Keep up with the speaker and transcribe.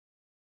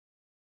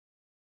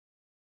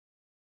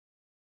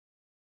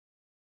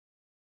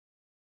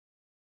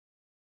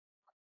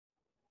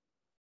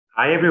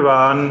Hi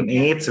everyone,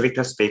 it's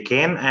Viktor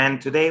speaking, and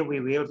today we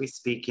will be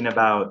speaking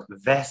about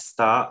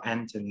Vesta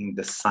entering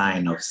the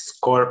sign of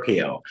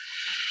Scorpio.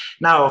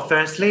 Now,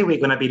 firstly, we're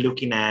going to be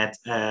looking at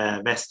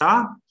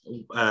Vesta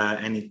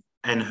and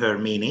her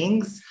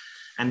meanings,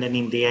 and then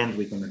in the end,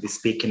 we're going to be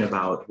speaking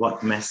about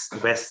what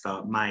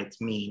Vesta might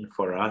mean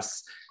for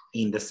us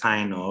in the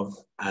sign of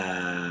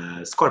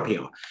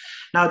Scorpio.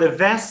 Now, the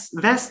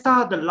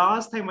Vesta, the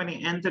last time when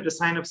it entered the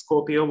sign of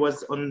Scorpio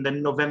was on the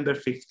November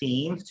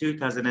 15th,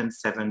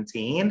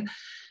 2017.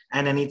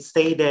 And then it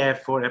stayed there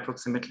for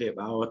approximately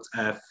about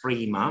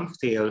 3 months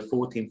till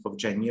 14th of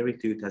January,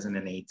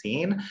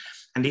 2018.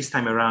 And this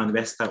time around,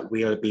 Vesta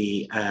will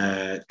be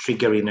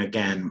triggering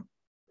again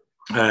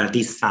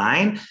this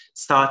sign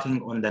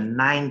starting on the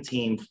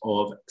 19th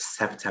of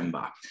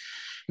September.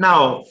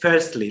 Now,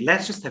 firstly,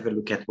 let's just have a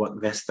look at what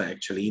Vesta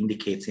actually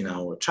indicates in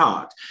our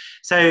chart.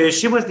 So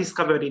she was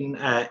discovered in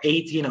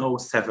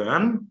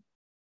 1807.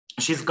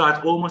 She's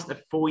got almost a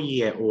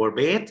 4-year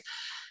orbit.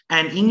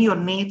 And in your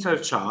natal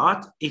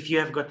chart, if you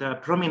have got a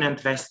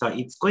prominent Vesta,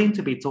 it's going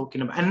to be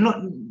talking about,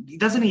 and it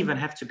doesn't even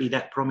have to be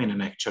that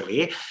prominent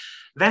actually.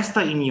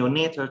 Vesta in your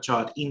natal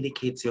chart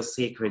indicates your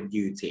sacred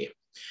duty.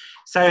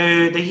 So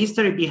the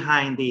history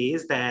behind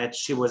this is that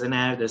she was an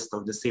eldest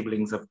of the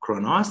siblings of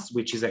Kronos,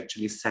 which is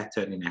actually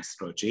Saturn in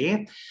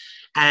astrology.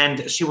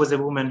 And she was a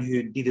woman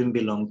who didn't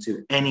belong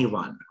to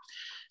anyone.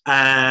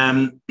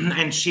 And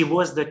she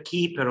was the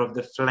keeper of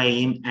the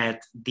flame at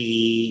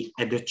the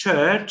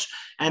church.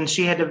 And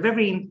she had a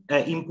very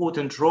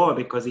important role,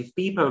 because if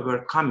people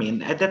were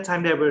coming, at that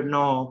time there were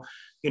no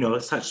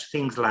such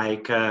things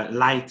like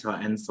lighter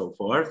and so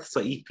forth. So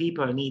if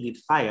people needed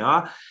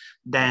fire,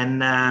 then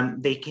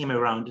they came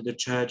around to the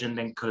church and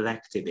then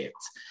collected it.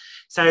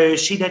 So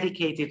she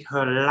dedicated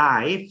her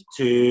life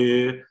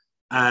to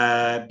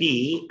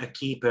be a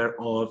keeper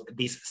of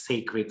this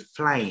sacred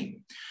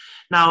flame.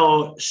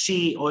 Now,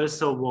 she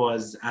also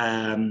was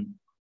a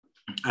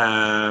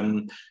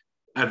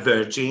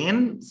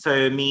virgin,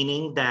 so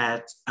meaning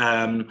that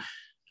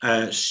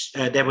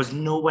there was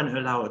no one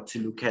allowed to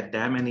look at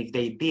them. And if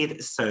they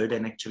did so,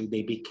 then actually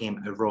they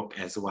became a rock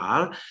as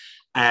well.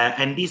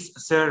 And this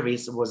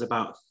service was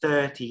about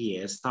 30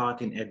 years,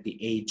 starting at the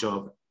age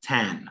of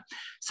 10.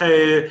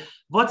 So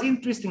what's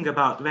interesting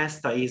about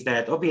Vesta is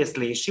that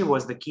obviously she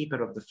was the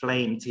keeper of the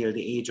flame till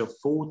the age of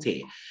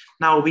 40.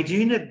 Now we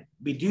do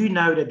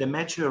know that the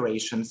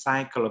maturation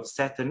cycle of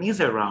Saturn is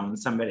around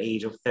somewhere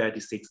age of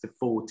 36 to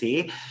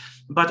 40.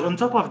 But on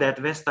top of that,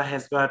 Vesta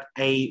has got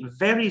a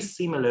very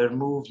similar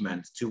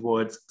movement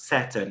towards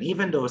Saturn,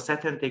 even though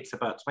Saturn takes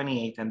about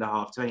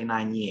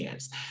 29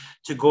 years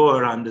to go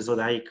around the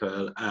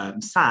zodiacal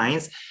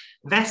signs.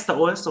 Vesta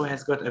also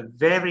has got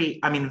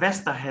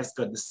Vesta has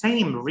got the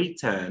same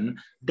return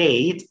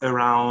date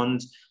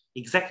around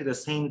exactly the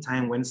same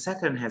time when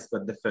Saturn has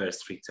got the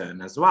first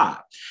return as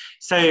well.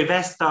 So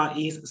Vesta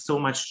is so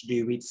much to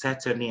do with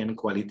Saturnian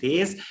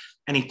qualities,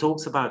 and it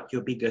talks about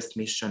your biggest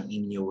mission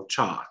in your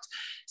chart.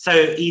 So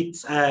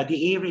it's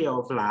the area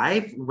of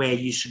life where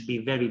you should be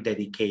very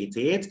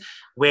dedicated,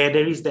 where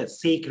there is that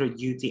sacred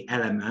duty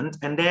element,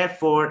 and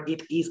therefore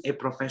it is a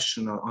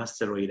professional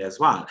asteroid as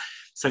well.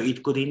 So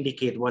it could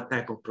indicate what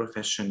type of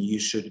profession you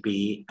should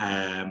be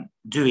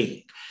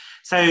doing.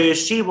 So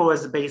she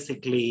was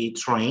basically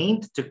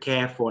trained to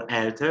care for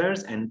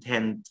elders and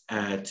tend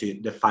to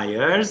the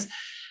fires.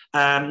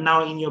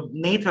 Now, in your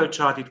natal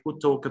chart, it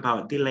would talk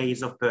about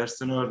delays of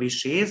personal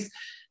wishes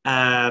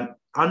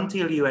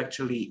until you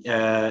actually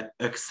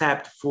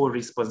accept full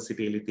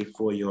responsibility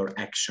for your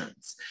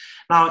actions.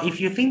 Now,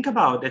 if you think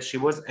about that, she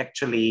was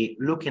actually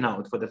looking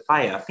out for the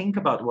fire. Think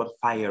about what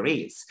fire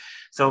is.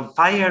 So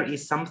fire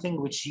is something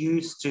which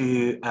used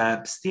to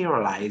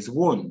sterilize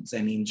wounds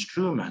and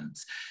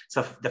instruments.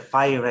 So the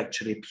fire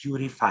actually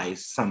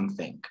purifies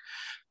something.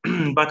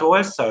 But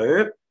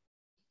also,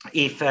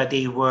 if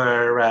they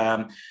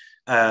were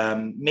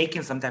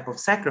making some type of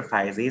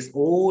sacrifices,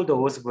 all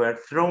those were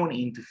thrown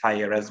into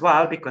fire as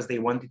well, because they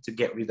wanted to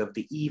get rid of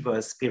the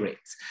evil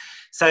spirits.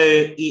 So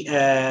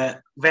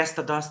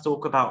Vesta does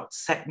talk about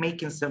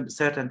making some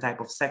certain type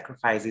of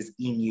sacrifices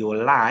in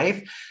your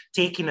life,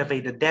 taking away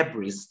the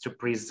debris to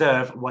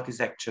preserve what is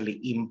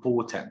actually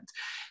important.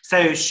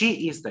 So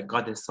she is the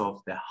goddess of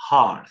the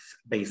hearth,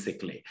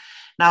 basically.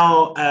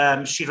 Now,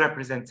 she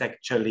represents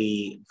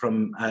actually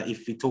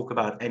if we talk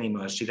about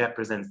animals, she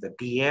represents the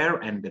deer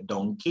and the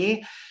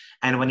donkey.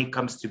 And when it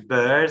comes to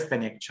birds,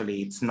 then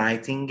actually it's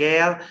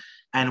nightingale.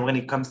 And when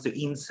it comes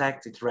to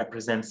insects, it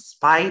represents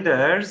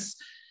spiders.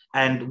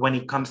 And when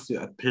it comes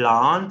to a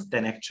plant,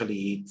 then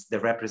actually it's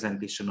the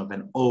representation of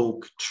an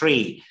oak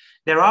tree.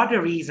 There are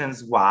other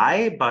reasons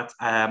why, but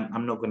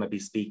I'm not going to be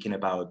speaking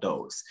about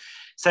those.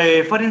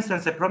 So for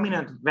instance, a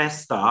prominent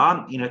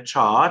Vesta in a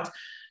chart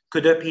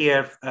could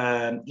appear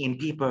in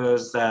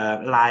people's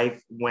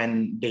life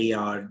when they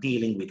are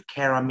dealing with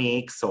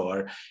ceramics,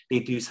 or they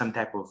do some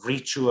type of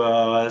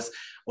rituals,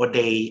 or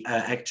they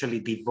actually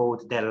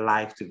devote their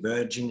life to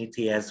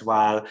virginity as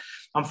well.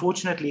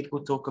 Unfortunately, it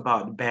could talk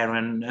about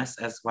barrenness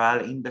as well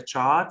in the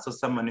chart, so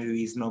someone who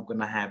is not going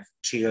to have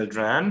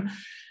children.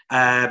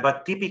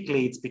 But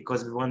typically it's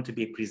because we want to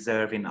be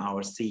preserving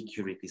our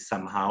security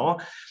somehow.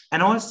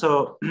 And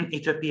also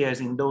it appears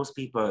in those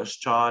people's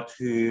chart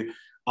who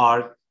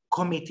are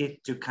committed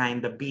to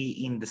kind of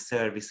be in the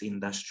service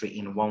industry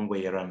in one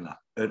way or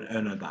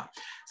another.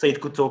 So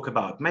it could talk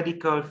about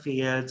medical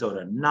fields or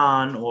a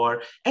nun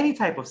or any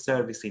type of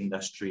service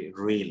industry,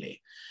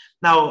 really.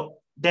 Now,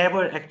 there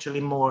were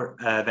actually more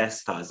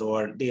Vestas,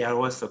 or they are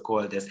also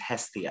called as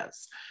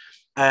Hestias.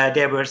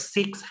 There were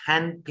 6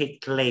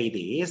 hand-picked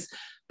ladies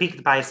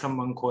picked by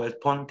someone called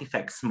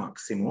Pontifex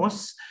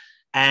Maximus,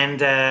 and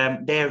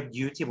their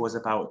duty was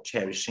about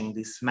cherishing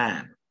this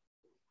man.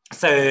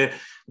 So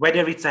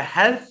whether it's a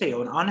healthy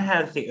or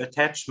unhealthy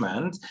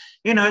attachment,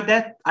 you know,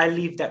 that I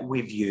leave that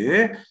with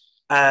you.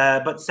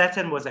 But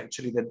Saturn was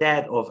actually the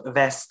dad of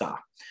Vesta.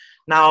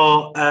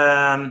 Now,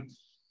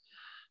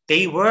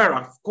 they were,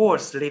 of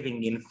course,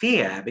 living in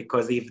fear,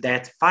 because if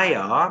that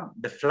fire,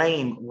 the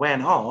flame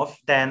went off,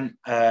 then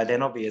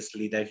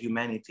obviously the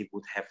humanity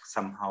would have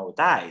somehow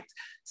died.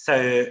 So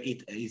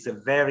it is a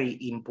very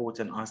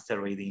important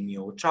asteroid in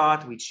your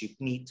chart, which you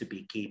need to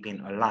be keeping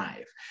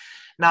alive.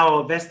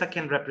 Now, Vesta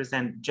can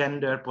represent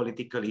gender,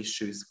 political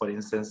issues, for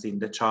instance, in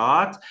the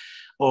chart,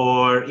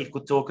 or it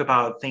could talk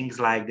about things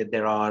like that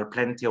there are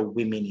plenty of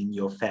women in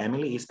your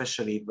family,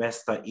 especially if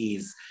Vesta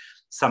is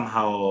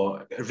somehow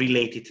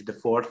related to the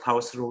 4th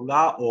house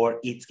ruler, or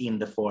it's in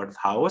the 4th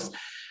house.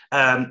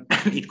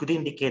 It could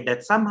indicate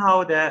that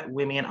somehow the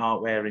women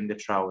are wearing the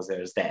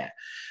trousers there.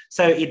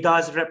 So it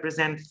does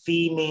represent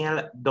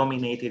female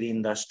dominated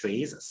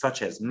industries,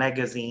 such as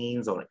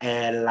magazines or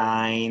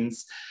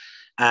airlines.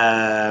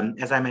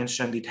 As I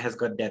mentioned, it has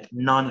got that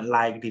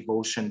nun-like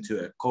devotion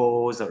to a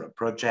cause or a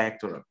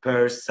project or a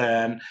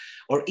person,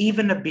 or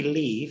even a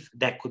belief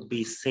that could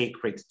be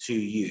sacred to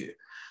you.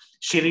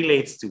 She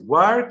relates to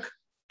work,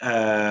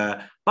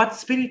 but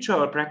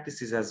spiritual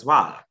practices as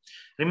well.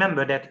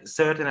 Remember that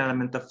certain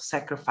element of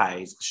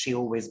sacrifice she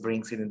always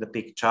brings in the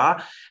picture,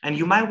 and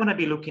you might want to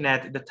be looking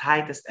at the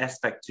tightest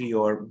aspect to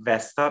your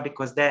Vesta,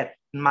 because that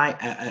might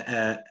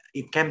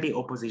it can be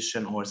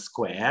opposition or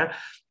square,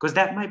 because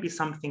that might be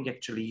something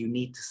actually you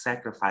need to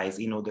sacrifice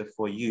in order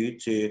for you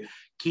to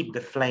keep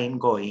the flame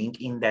going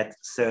in that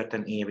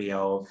certain area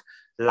of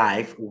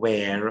life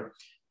where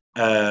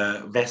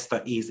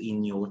Vesta is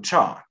in your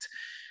chart.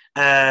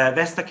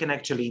 Vesta can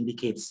actually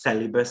indicate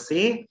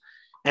celibacy,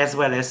 as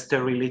well as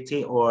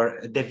sterility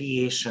or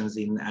deviations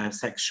in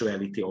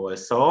sexuality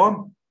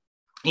also.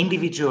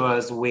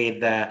 Individuals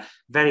with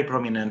very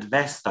prominent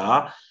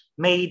Vesta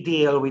may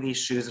deal with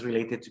issues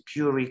related to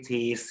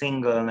purity,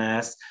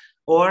 singleness,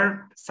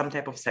 or some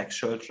type of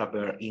sexual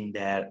trouble in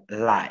their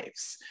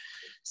lives.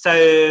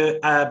 So,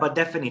 but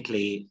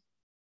definitely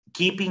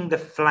keeping the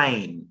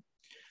flame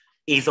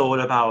is all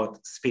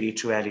about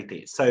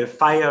spirituality. So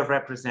fire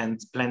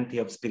represents plenty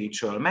of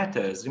spiritual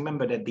matters.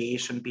 Remember that the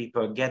Asian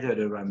people gathered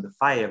around the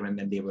fire, and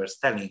then they were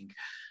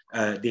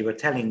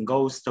telling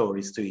ghost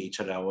stories to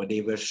each other, or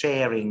they were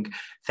sharing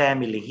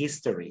family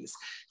histories.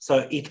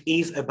 So it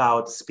is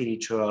about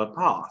spiritual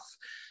path.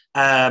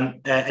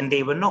 And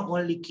they were not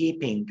only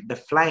keeping the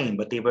flame,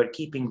 but they were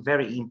keeping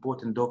very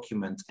important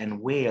documents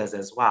and wills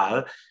as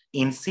well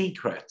in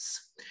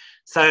secrets.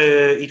 So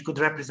it could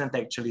represent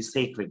actually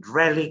sacred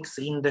relics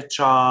in the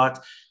chart,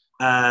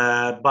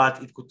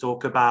 but it could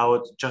talk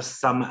about just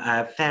some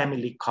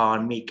family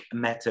karmic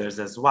matters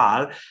as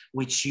well,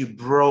 which you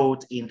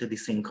brought into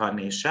this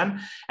incarnation.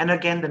 And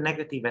again, the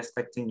negative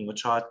aspect in your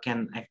chart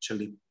can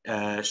actually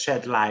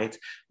shed light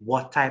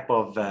what type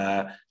of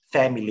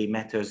family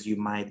matters you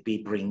might be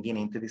bringing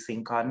into this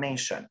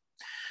incarnation.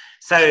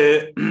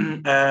 So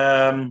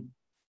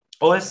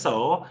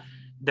also,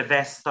 the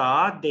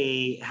Vesta,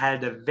 they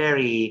had a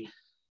very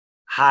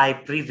high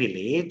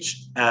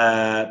privilege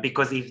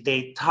because if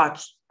they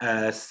touched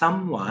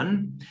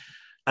someone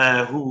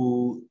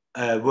who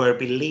were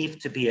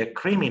believed to be a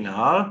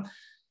criminal,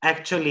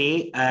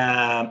 actually,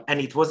 and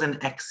it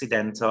wasn't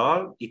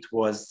accidental, it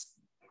was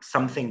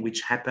something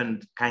which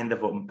happened kind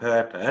of on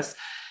purpose,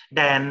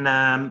 then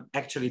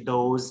actually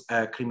those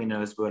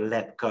criminals were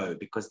let go,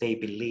 because they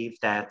believed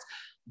that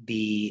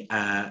the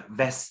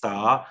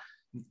Vesta,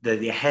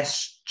 the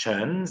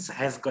Hessians,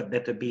 has got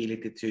that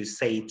ability to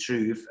say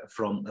truth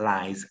from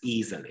lies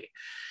easily.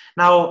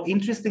 Now,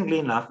 interestingly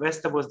enough,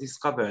 Vesta was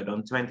discovered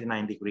on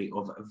 29 degree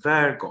of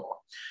Virgo.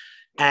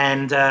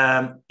 And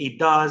it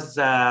does,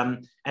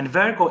 and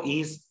Virgo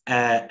is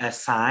a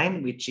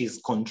sign which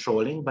is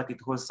controlling, but it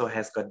also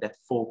has got that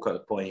focal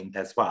point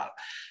as well.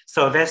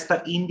 So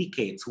Vesta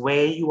indicates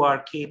where you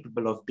are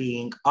capable of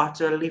being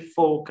utterly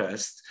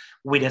focused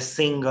with a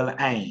single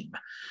aim,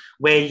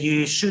 where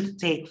you should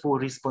take full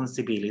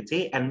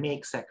responsibility and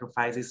make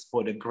sacrifices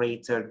for the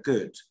greater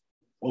good.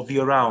 of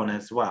your own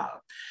as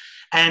well.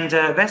 And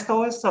Vesta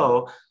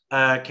also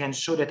can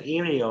show that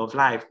area of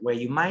life where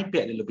you might be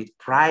a little bit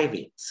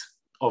private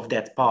of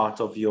that part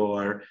of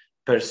your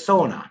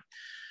persona.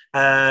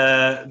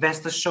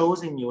 Vesta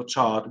shows in your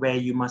chart where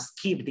you must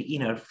keep the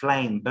inner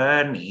flame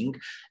burning,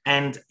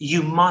 and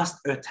you must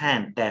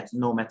attend that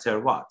no matter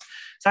what.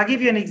 So I'll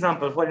give you an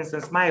example. For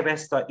instance, my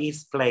Vesta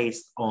is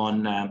placed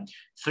on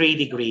 3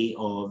 degrees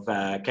of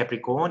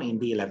Capricorn in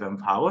the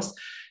 11th house.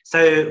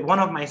 So one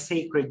of my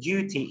sacred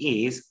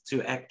duty is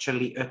to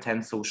actually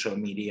attend social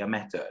media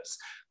matters.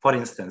 For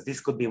instance, this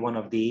could be one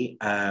of the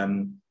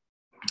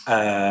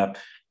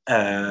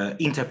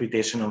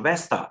interpretation of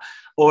Vesta,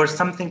 or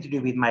something to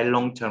do with my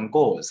long-term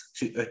goals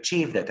to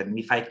achieve that. And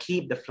if I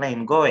keep the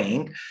flame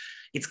going,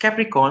 it's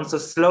Capricorn, so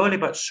slowly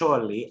but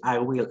surely I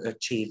will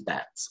achieve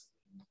that.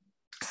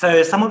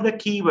 So some of the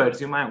keywords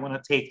you might want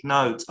to take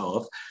note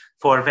of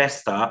for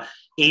Vesta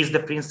is the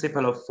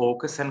principle of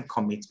focus and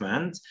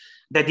commitment,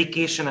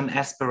 dedication and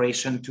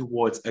aspiration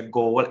towards a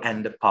goal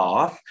and a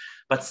path,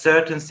 but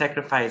certain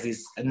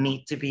sacrifices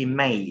need to be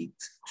made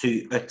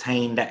to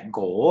attain that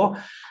goal.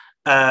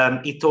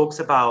 It talks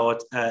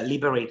about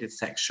liberated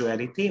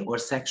sexuality or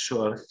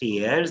sexual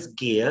fears,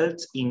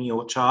 guilt in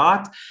your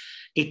chart.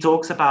 It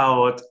talks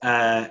about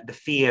the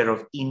fear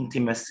of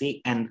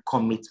intimacy and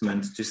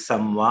commitment to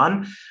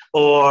someone,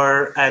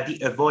 or the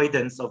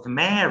avoidance of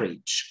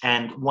marriage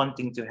and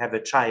wanting to have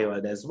a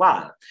child as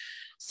well.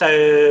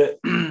 So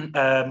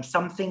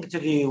something to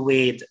do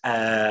with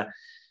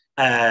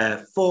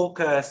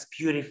focus,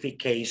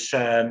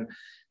 purification.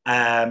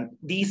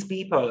 These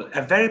people,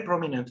 a very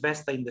prominent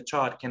Vesta in the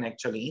chart can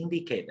actually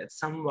indicate that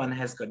someone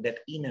has got that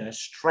inner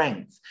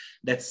strength,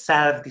 that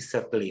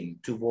self-discipline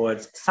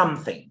towards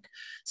something.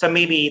 So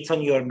maybe it's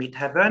on your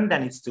midheaven,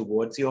 then it's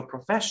towards your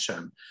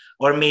profession.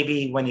 Or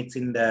maybe when it's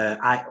in the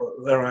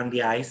around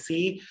the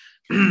IC,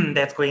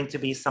 that's going to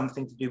be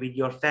something to do with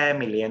your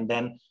family. And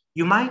then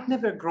you might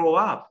never grow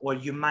up, or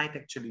you might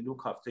actually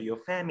look after your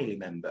family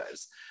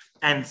members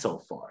and so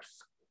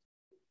forth.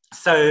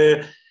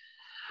 So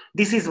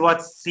this is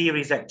what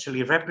Ceres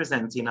actually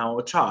represents in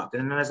our chart.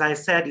 And as I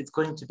said, it's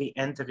going to be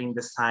entering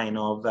the sign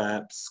of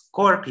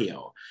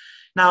Scorpio.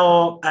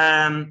 Now,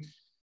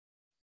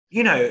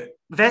 you know,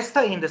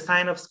 Vesta in the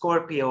sign of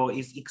Scorpio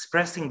is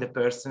expressing the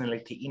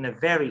personality in a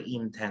very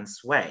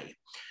intense way.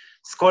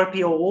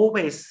 Scorpio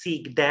always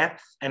seek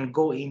depth and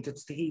go into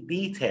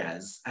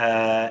details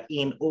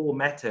in all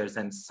matters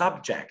and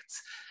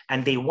subjects,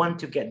 and they want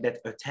to get that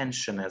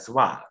attention as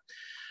well.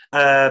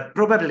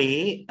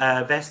 Probably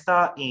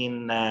Vesta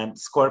in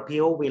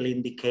Scorpio will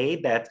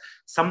indicate that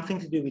something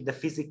to do with the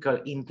physical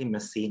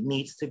intimacy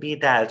needs to be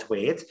dealt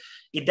with.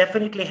 It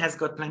definitely has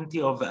got plenty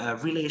of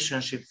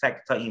relationship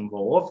factor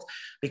involved,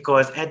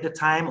 because at the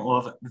time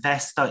of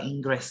Vesta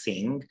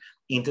ingressing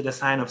into the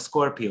sign of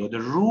Scorpio, the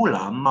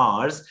ruler,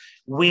 Mars,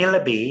 will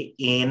be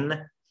in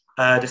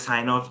the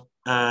sign of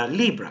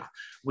Libra,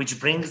 which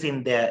brings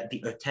in the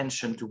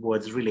attention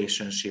towards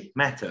relationship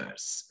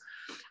matters.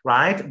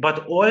 Right?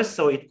 But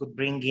also it could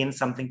bring in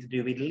something to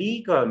do with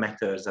legal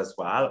matters as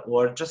well,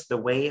 or just the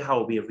way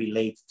how we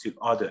relate to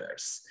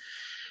others.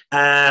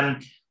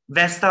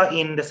 Vesta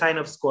in the sign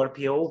of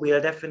Scorpio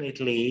will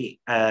definitely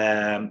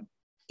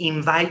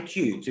invite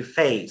you to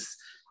face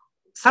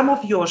some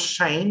of your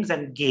shames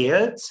and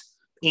guilt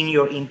in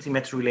your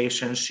intimate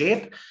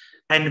relationship.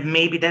 And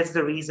maybe that's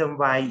the reason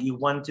why you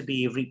want to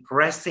be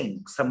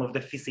repressing some of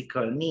the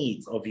physical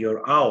needs of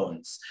your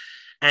own,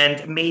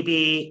 and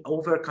maybe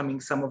overcoming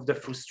some of the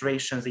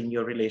frustrations in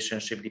your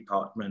relationship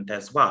department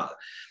as well.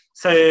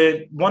 So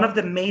one of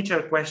the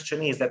major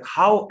questions is that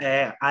how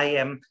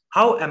am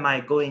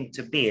I going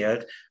to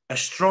build a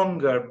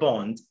stronger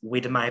bond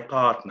with my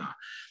partner?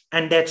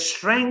 And that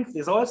strength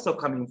is also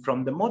coming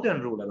from the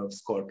modern ruler of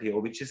Scorpio,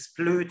 which is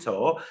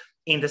Pluto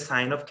in the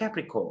sign of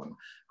Capricorn,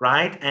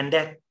 right? And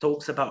that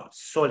talks about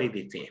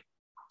solidity.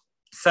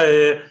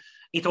 So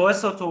it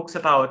also talks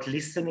about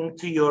listening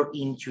to your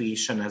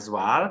intuition as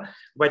well,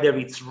 whether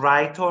it's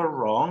right or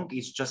wrong,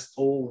 it's just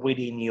all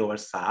within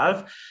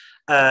yourself.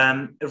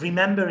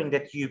 Remembering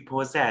that you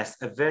possess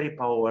a very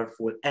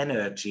powerful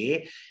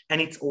energy, and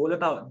it's all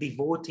about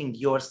devoting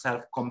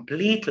yourself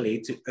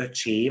completely to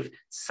achieve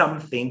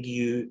something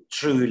you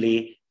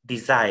truly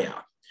desire.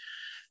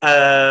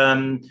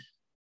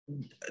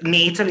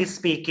 Natally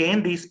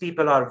speaking, these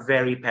people are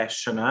very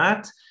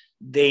passionate.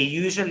 They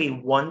usually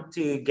want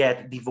to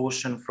get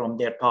devotion from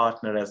their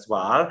partner as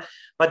well,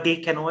 but they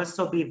can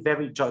also be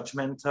very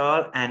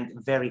judgmental and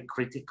very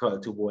critical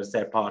towards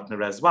their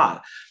partner as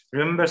well.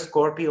 Remember,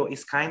 Scorpio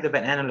is kind of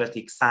an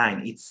analytic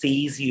sign. It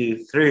sees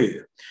you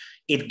through.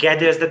 It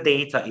gathers the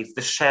data. It's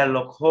the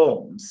Sherlock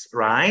Holmes,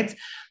 right?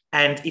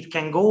 And it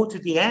can go to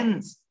the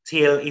end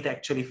till it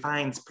actually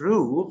finds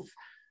proof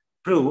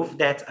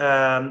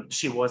that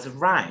she was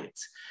right.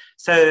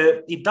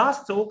 So it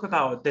does talk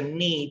about the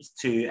need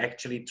to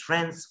actually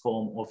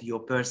transform of your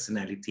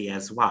personality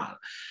as well.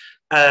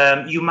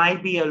 You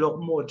might be a lot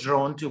more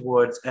drawn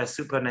towards a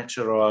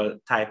supernatural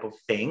type of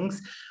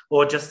things,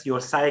 or just your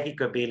psychic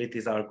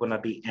abilities are going to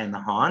be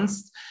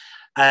enhanced.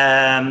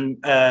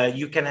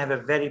 You can have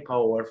a very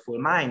powerful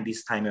mind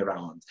this time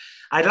around.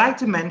 I'd like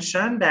to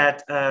mention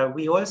that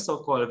we also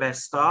call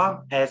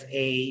Vesta as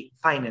a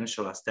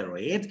financial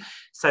asteroid.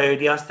 So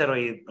the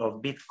asteroid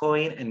of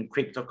Bitcoin and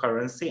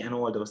cryptocurrency and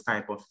all those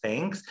type of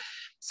things.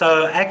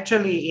 So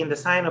actually in the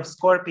sign of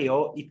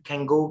Scorpio, it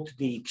can go to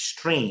the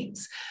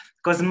extremes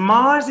because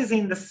Mars is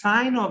in the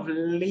sign of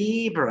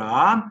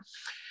Libra.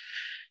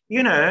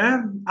 You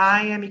know,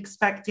 I am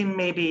expecting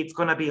maybe it's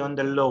going to be on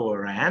the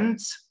lower end,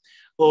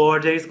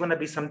 or there is going to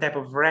be some type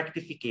of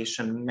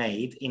rectification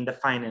made in the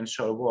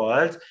financial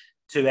world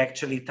to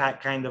actually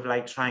kind of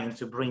like trying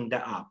to bring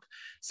that up.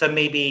 So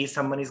maybe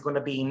someone is going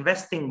to be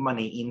investing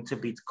money into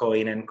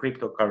Bitcoin and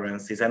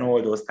cryptocurrencies and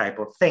all those type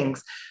of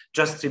things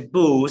just to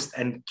boost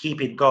and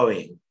keep it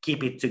going,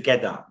 keep it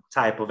together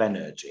type of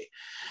energy.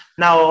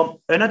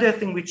 Now, another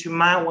thing which you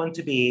might want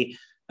to be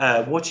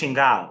watching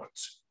out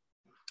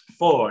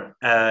for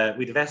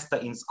with Vesta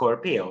in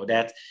Scorpio,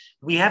 that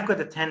we have got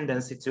a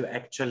tendency to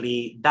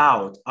actually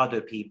doubt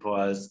other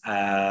people's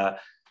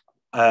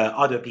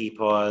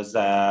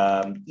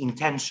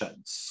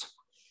intentions.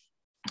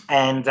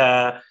 And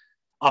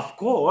of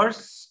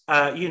course,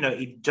 you know,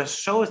 it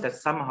just shows that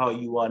somehow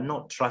you are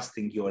not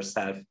trusting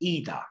yourself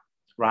either,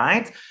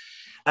 right?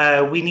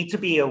 We need to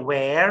be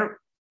aware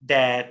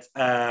that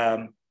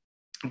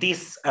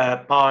this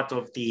part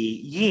of the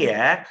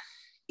year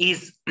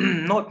is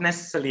not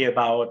necessarily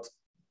about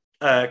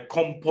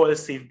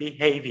compulsive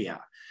behavior.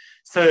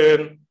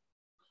 So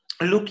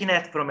looking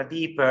at from a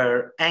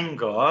deeper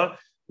angle,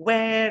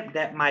 where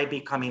that might be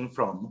coming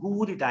from.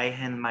 Who did I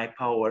hand my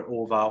power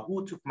over?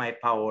 Who took my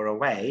power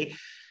away?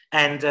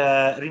 And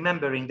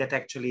remembering that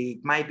actually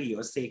it might be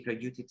your sacred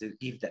duty to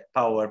give that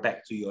power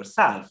back to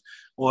yourself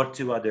or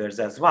to others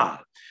as well.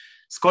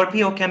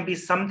 Scorpio can be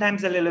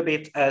sometimes a little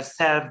bit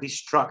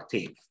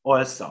self-destructive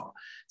also.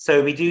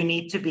 So we do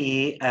need to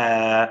be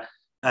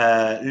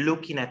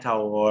looking at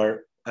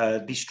our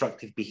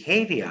destructive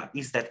behavior.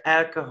 Is that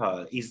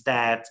alcohol? Is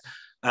that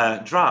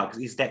drugs?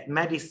 Is that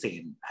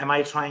medicine? Am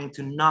I trying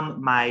to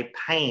numb my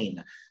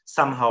pain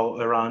somehow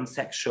around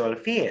sexual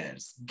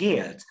fears,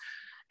 guilt,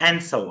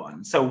 and so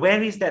on? So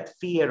where is that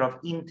fear of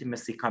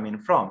intimacy coming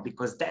from?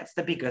 Because that's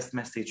the biggest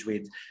message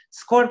with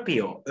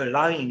Scorpio,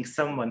 allowing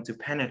someone to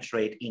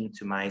penetrate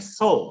into my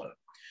soul.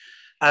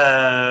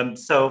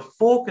 So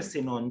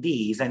focusing on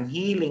these and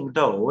healing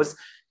those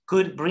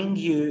could bring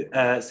you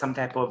some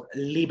type of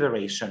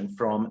liberation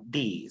from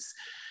these.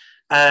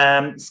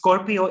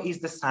 Scorpio is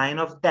the sign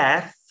of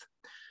death.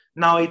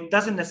 Now, it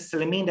doesn't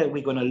necessarily mean that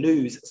we're going to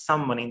lose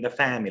someone in the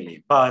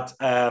family, but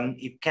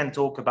it can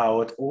talk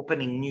about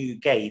opening new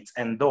gates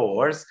and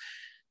doors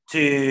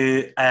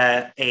to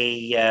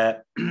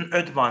a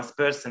advanced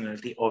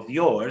personality of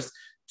yours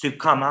to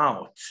come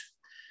out.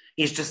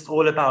 It's just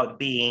all about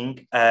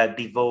being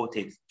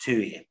devoted to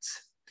it.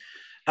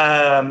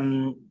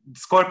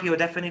 Scorpio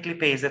definitely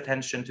pays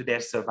attention to their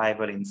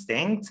survival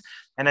instinct.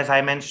 And as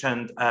I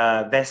mentioned,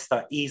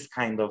 Vesta is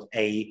kind of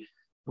a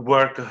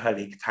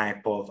workaholic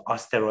type of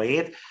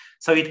asteroid.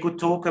 So it could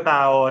talk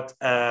about,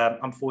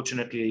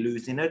 unfortunately,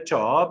 losing a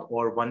job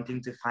or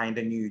wanting to find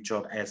a new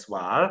job as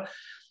well.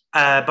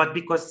 But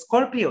because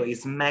Scorpio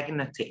is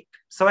magnetic,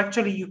 so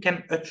actually you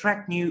can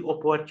attract new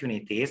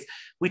opportunities,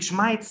 which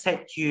might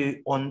set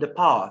you on the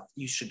path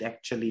you should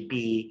actually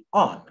be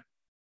on.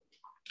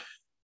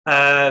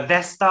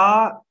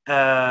 Vesta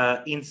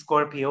in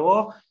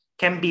Scorpio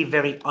can be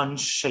very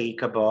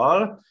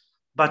unshakable,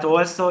 but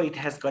also it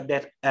has got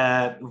that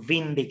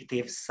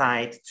vindictive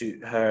side to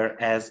her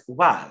as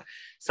well.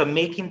 So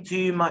making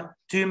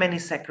too many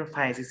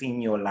sacrifices in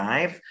your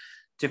life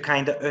to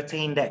kind of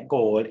attain that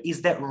goal.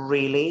 Is that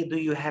really, do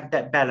you have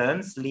that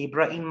balance,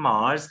 Libra in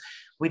Mars,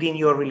 within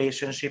your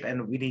relationship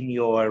and within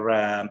your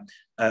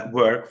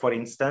work, for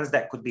instance?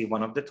 That could be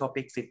one of the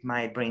topics it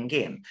might bring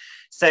in.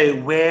 So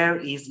where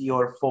is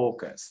your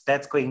focus?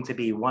 That's going to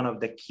be one of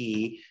the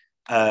key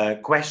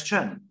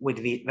question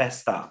with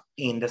Vesta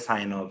in the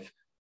sign of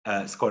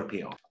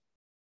Scorpio.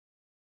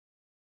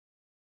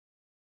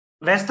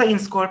 Vesta in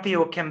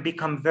Scorpio can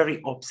become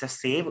very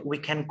obsessive. We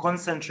can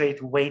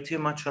concentrate way too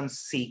much on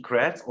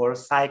secrets or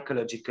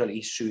psychological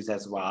issues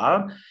as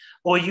well.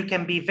 Or you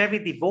can be very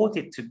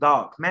devoted to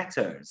dark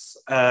matters,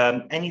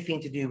 anything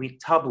to do with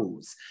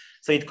taboos.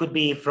 So it could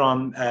be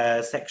from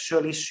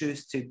sexual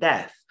issues to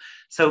death.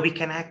 So we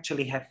can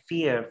actually have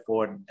fear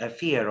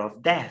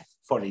of death,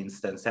 for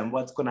instance, and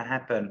what's going to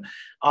happen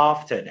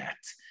after that.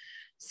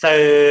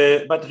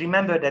 So, but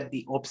remember that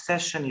the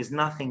obsession is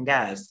nothing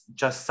else,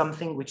 just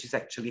something which is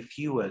actually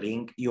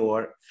fueling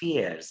your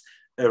fears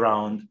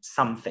around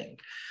something.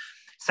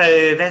 So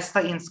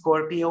Vesta in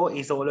Scorpio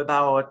is all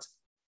about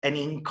an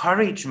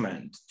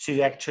encouragement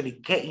to actually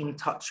get in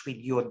touch with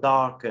your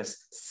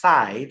darkest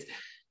side,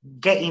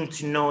 getting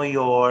to know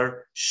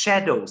your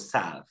shadow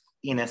self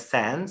in a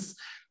sense,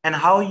 and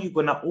how you're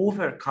going to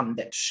overcome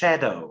that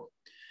shadow.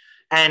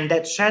 And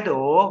that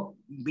shadow,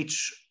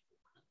 which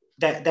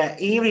that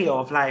area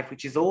of life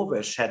which is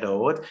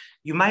overshadowed,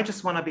 you might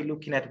just want to be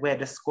looking at where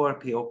the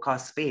Scorpio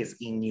cusp is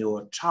in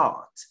your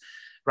chart,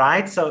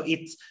 right? So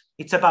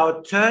it's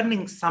about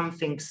turning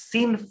something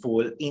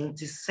sinful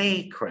into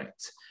sacred.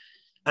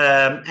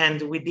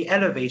 And with the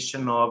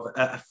elevation of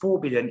a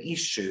forbidden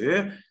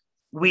issue,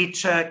 which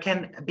can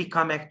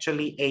become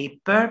actually a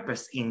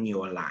purpose in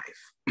your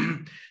life.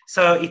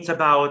 So it's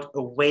about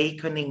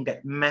awakening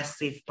that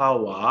massive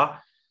power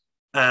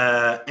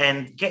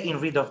and getting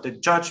rid of the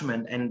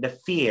judgment and the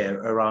fear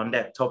around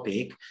that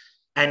topic.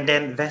 And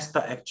then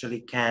Vesta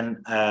actually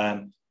can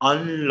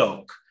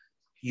unlock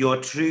your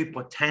true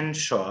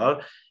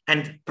potential.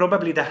 And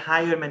probably the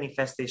higher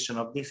manifestation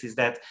of this is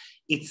that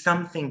it's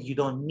something you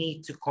don't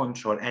need to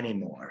control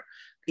anymore.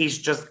 It's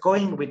just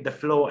going with the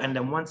flow. And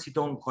then once you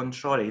don't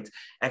control it,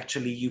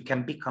 actually you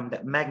can become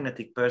that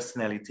magnetic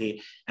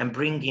personality and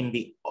bring in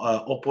the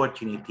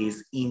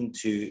opportunities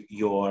into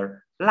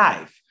your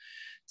life.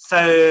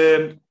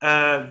 So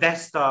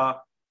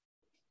Vesta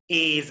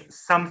is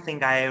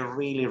something I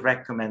really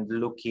recommend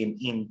looking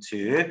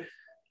into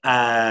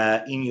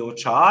in your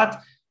chart,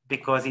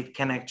 because it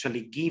can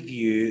actually give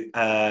you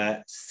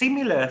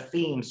similar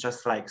themes,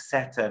 just like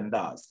Saturn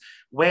does.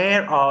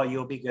 Where are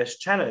your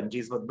biggest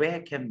challenges? But where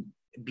can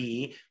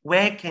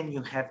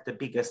you have the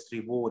biggest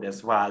reward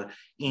as well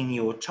in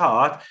your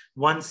chart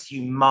once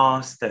you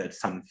mastered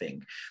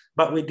something?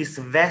 But with this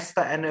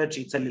Vesta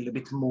energy, it's a little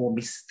bit more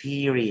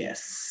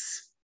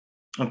mysterious.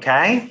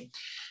 Okay?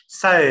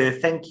 So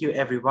thank you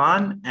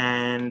everyone,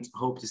 and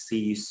hope to see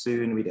you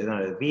soon with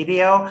another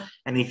video.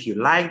 And if you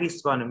like this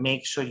one,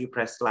 make sure you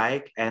press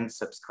like and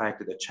subscribe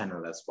to the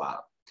channel as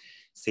well.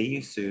 See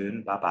you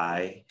soon.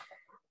 Bye-bye.